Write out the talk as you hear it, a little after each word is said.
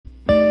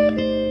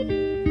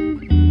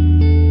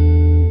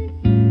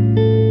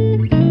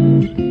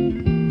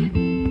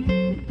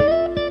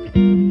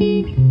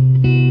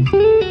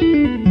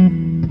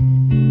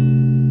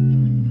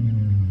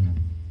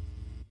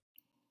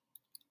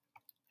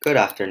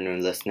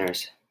afternoon,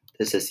 listeners.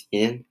 This is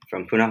Ian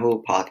from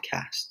Punaho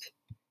Podcast.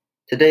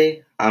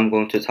 Today, I'm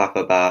going to talk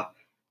about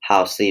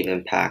how sleep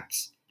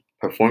impacts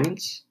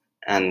performance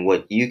and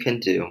what you can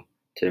do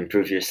to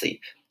improve your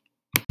sleep.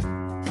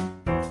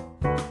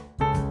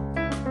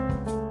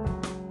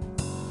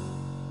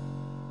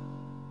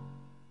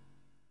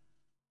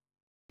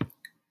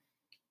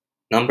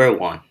 Number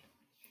 1.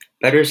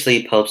 Better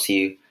sleep helps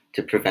you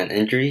to prevent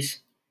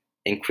injuries,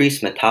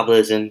 increase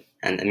metabolism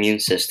and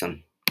immune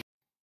system.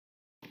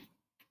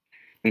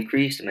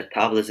 Increased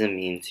metabolism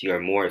means you are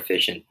more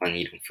efficient when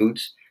eating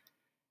foods,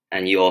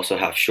 and you also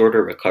have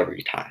shorter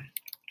recovery time.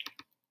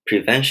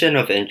 Prevention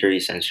of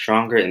injuries and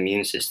stronger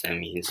immune system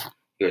means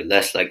you're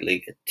less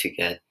likely to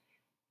get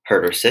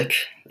hurt or sick,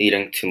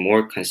 leading to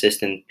more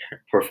consistent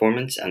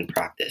performance and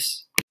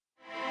practice.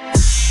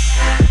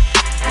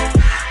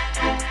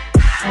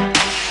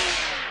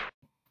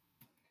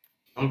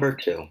 Number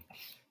 2.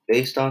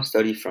 Based on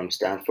study from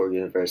Stanford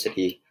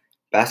University,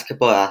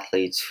 basketball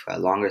athletes who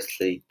had longer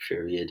sleep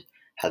period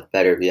had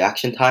better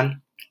reaction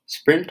time,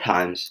 sprint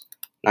times,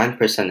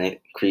 9%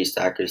 increased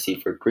accuracy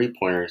for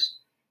three-pointers,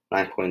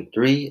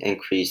 9.3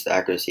 increased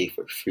accuracy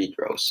for free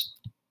throws.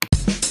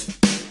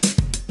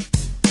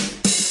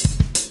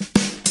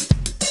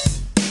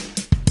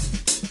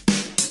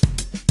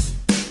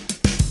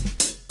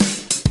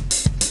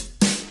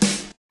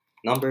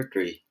 Number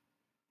 3.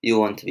 You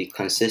want to be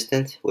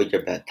consistent with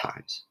your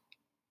bedtimes.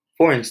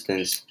 For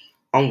instance,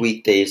 on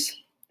weekdays,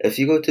 if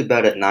you go to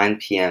bed at 9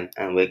 p.m.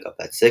 and wake up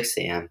at 6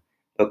 a.m.,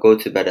 but go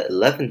to bed at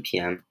 11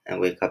 p.m. and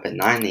wake up at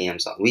 9 a.m.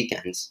 on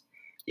weekends,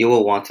 you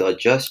will want to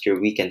adjust your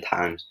weekend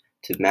times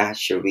to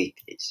match your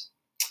weekdays.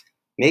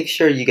 Make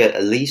sure you get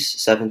at least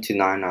 7 to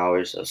 9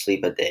 hours of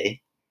sleep a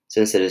day,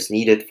 since it is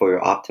needed for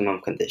your optimum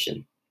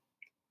condition.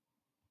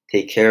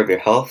 Take care of your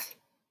health,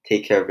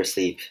 take care of your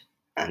sleep,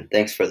 and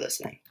thanks for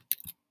listening.